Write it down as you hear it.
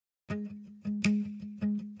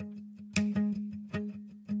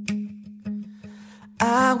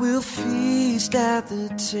I will feast at the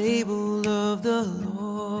table of the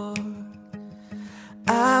Lord.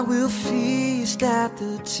 I will feast at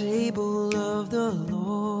the table of the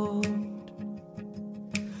Lord.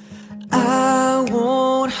 I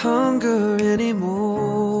won't hunger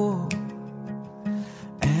anymore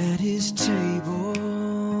at his table.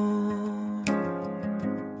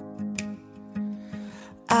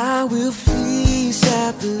 I will feast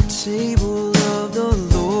at the table of the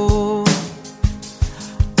Lord.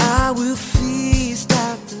 I will feast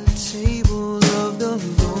at the table of the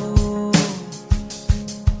Lord.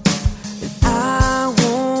 And I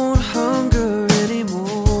won't hunger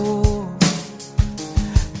anymore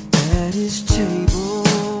at his table.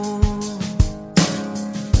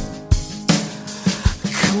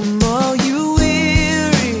 Come all you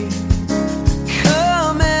weary,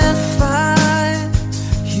 come and find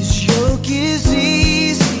his yoke is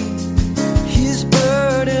easy, his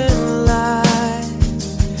burden light.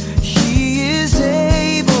 He is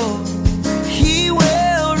able, he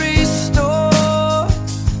will restore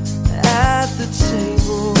at the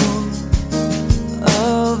table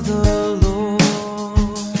of the Lord.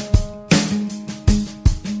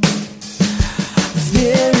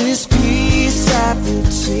 There is peace at the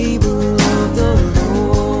table of the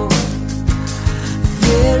Lord.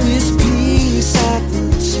 There is peace at the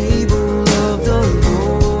table of the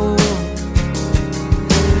Lord.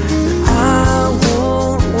 I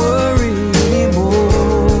won't worry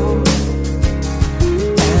anymore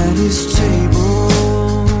at his table.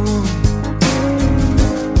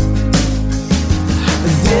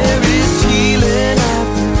 There is healing at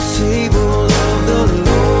the table of the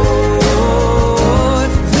Lord.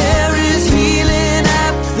 There is healing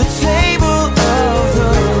at the table of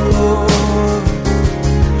the Lord.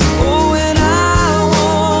 Oh, and I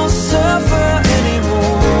won't suffer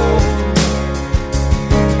anymore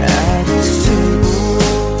at his table.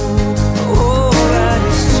 Oh, at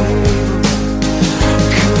his table.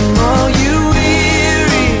 Come all you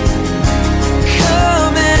weary,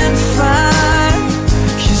 come and find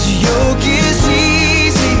his yoke is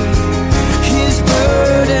easy, his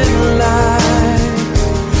burden light.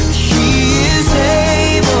 He is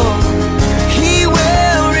able, he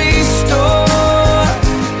will restore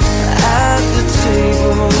at the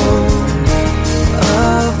table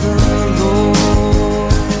of the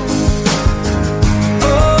Lord.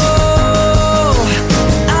 Oh,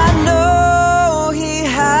 I know he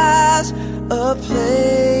has a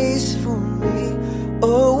place for me.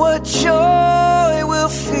 Oh, what joy will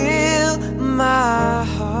fill my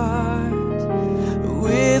heart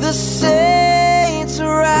with the saints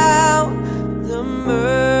around the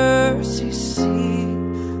mercy seat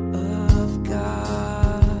of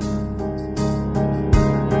God.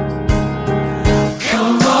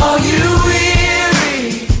 Come all you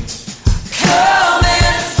weary, come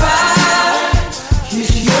and find his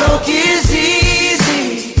yoke is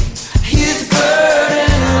easy, his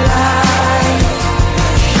burden light.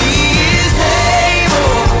 He is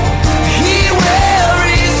able, he will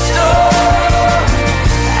restore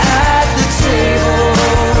at the table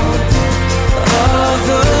of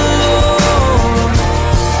the Lord.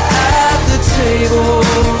 At the table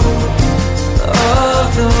of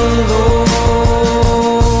the Lord.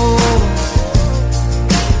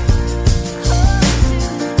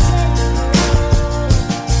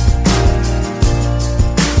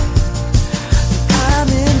 I'm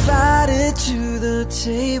invited to the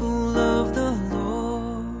table of the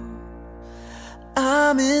Lord.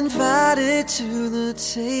 I'm invited to the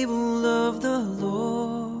table of the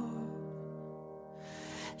Lord.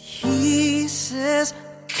 He says,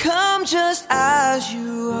 come just as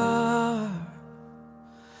you are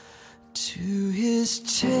to his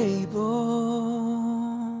table.